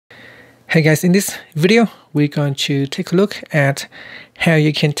Hey guys, in this video, we're going to take a look at how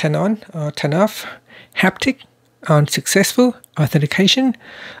you can turn on or turn off haptic on successful authentication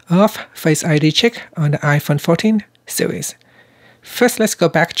of Face ID check on the iPhone 14 series. First, let's go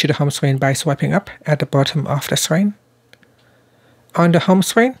back to the home screen by swiping up at the bottom of the screen. On the home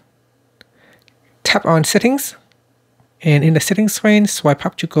screen, tap on Settings, and in the Settings screen, swipe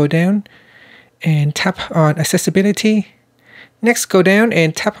up to go down and tap on Accessibility. Next, go down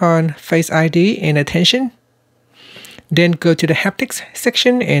and tap on Face ID and Attention. Then go to the Haptics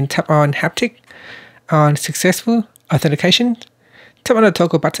section and tap on Haptic on Successful Authentication. Tap on the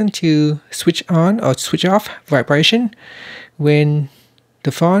toggle button to switch on or switch off vibration when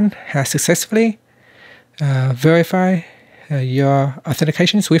the phone has successfully verified your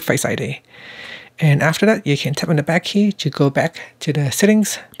authentications with Face ID. And after that, you can tap on the back key to go back to the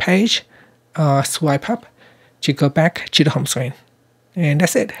settings page or swipe up to go back to the home screen. And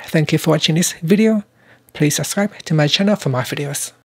that's it. Thank you for watching this video. Please subscribe to my channel for more videos.